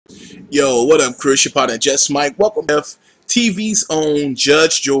Yo, what up, Chris? Your partner, Just Mike. Welcome. TV's own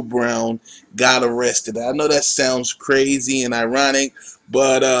Judge Joe Brown got arrested. I know that sounds crazy and ironic,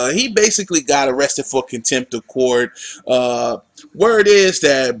 but he basically got arrested for contempt of court. Word is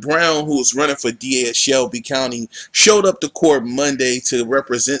that Brown, who was running for DA at Shelby County, showed up to court Monday to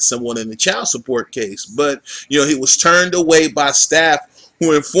represent someone in the child support case. But, he was turned away by staff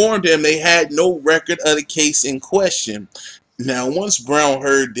who informed him they had no record of the case in question. Now, once Brown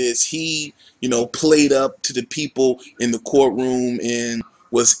heard this, he, played up to the people in the courtroom and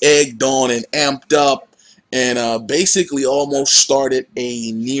was egged on and amped up and basically almost started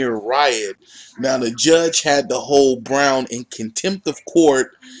a near riot. Now, the judge had to hold Brown in contempt of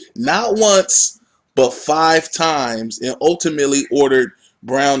court not once, but 5 times, and ultimately ordered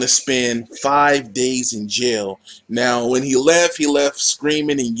Brown to spend 5 days in jail. Now, when he left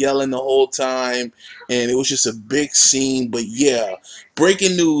screaming and yelling the whole time, and it was just a big scene. But yeah,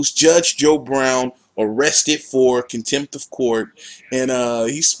 breaking news, Judge Joe Brown arrested for contempt of court, and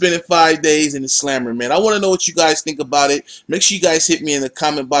he's spending 5 days in the slammer, man. I want to know what you guys think about it. Make sure you guys hit me in the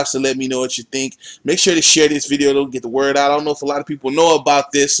comment box to let me know what you think. Make sure to share this video to get the word out. I don't know if a lot of people know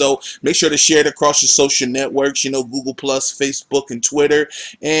about this, so make sure to share it across your social networks, Google Plus, Facebook, and Twitter.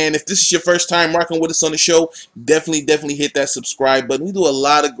 And if this is your first time rocking with us on the show, definitely hit that subscribe button. We do a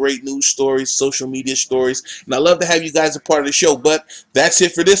lot of great news stories, social media stories, and I love to have you guys a part of the show. But that's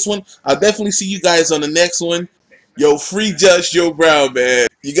it for this one. I'll definitely see you guys on the next one. Yo, free Judge Joe Brown, man.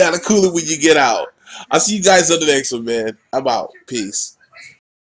 You gotta cool it when you get out. I'll see you guys on the next one, man. I'm out. Peace.